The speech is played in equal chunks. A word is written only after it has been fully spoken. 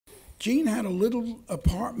Gene had a little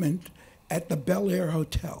apartment at the Bel Air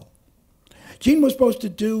Hotel. Gene was supposed to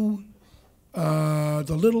do The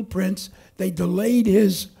Little Prince. They delayed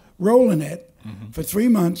his role in it for 3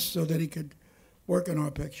 months so that he could work on our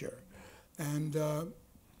picture. And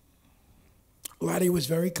Laddie was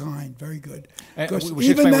very kind, very good. Because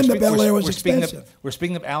even then, the Bel Air was expensive. We're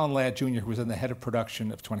speaking of Alan Ladd Jr., who was in the head of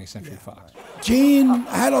production of 20th Century Fox. Gene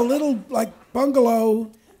had a little,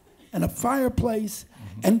 bungalow and a fireplace.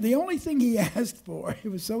 And the only thing he asked for, he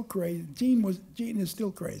was so crazy. Gene is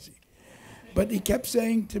still crazy. But he kept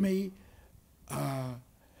saying to me,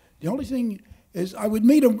 the only thing is I would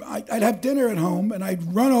meet him, I'd have dinner at home, and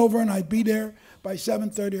I'd run over and I'd be there by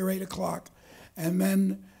 7:30 or 8 o'clock. And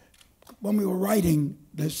then when we were writing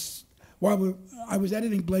this, I was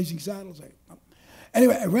editing Blazing Saddles.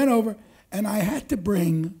 Anyway, I ran over, and I had to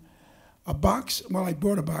bring a box. Well, I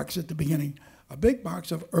brought a box at the beginning, a big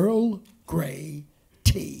box of Earl Grey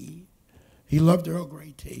tea. He loved Earl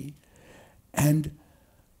Grey tea. And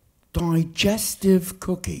digestive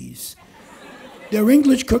cookies. They're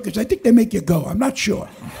English cookies. I think they make you go. I'm not sure.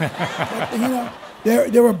 But, you know,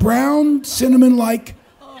 they're a brown, cinnamon-like,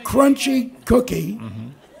 crunchy cookie.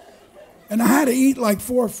 And I had to eat like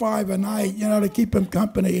 4 or 5 a night, you know, to keep him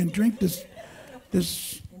company and drink this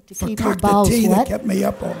fakakta tea that kept me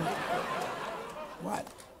up all night. What?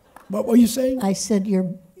 What were you saying? I said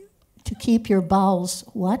to keep your bowels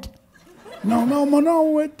what? No.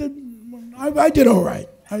 I did all right.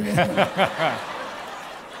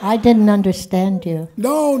 I didn't understand you.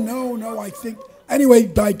 No, I think... Anyway,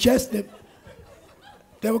 digestive...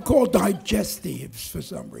 They were called digestives for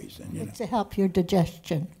some reason, you know. To help your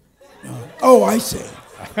digestion. Oh, I see.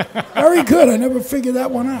 Very good. I never figured that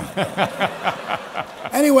one out.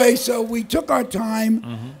 Anyway, so we took our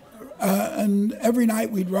time, and every night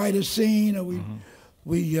we'd write a scene, or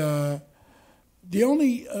we were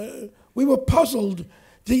puzzled.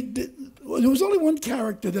 There was only one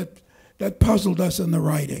character that puzzled us in the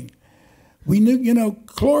writing. We knew, you know,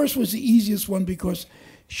 Cloris was the easiest one because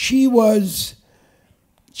she was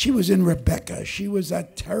in Rebecca. She was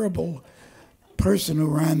that terrible person who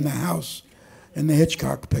ran the house in the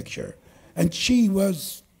Hitchcock picture, and she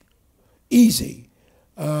was easy.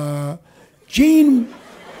 Jean,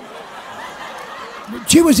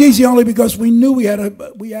 she was easy only because we knew we had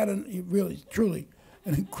really truly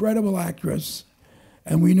an incredible actress,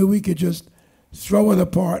 and we knew we could just throw her the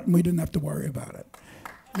part and we didn't have to worry about it.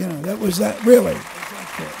 You know, that was that really.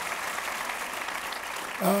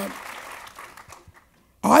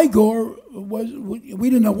 Igor was, we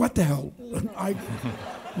didn't know what the hell.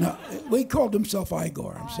 No, we called himself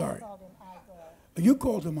Igor, I'm sorry. You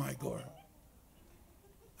called him Igor.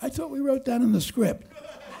 I thought we wrote that in the script.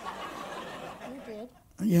 You did.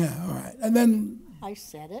 Yeah, all right. And then... I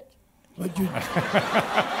said it. But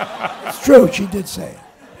it's true, she did say it.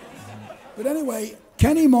 But anyway,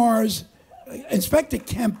 Kenny Mars, Inspector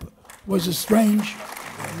Kemp was a strange...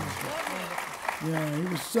 Yeah, he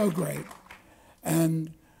was so great.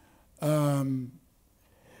 And on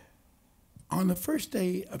the first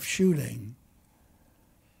day of shooting,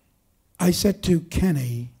 I said to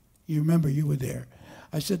Kenny, you remember you were there,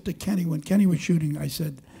 I said to Kenny, when Kenny was shooting, I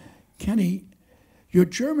said, Kenny, your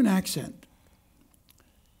German accent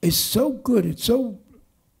is so good, it's so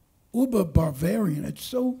uber Bavarian, it's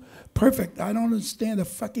so perfect, I don't understand a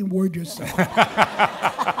fucking word you're saying.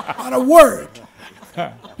 Not a word.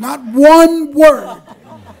 Not one word.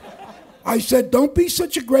 I said, don't be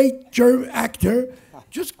such a great German actor.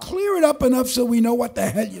 Just clear it up enough so we know what the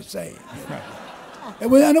hell you're saying.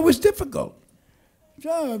 And it was difficult.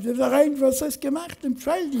 Ja, wir rein, was ist gemacht im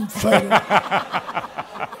Felddienst?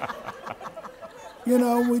 You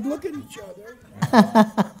know, we'd look at each other.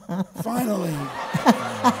 Finally,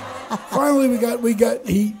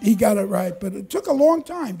 he got it right. But it took a long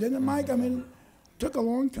time, didn't it, Mike? I mean, it took a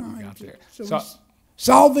long time. So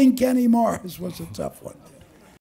solving Kenny Mars was a tough one.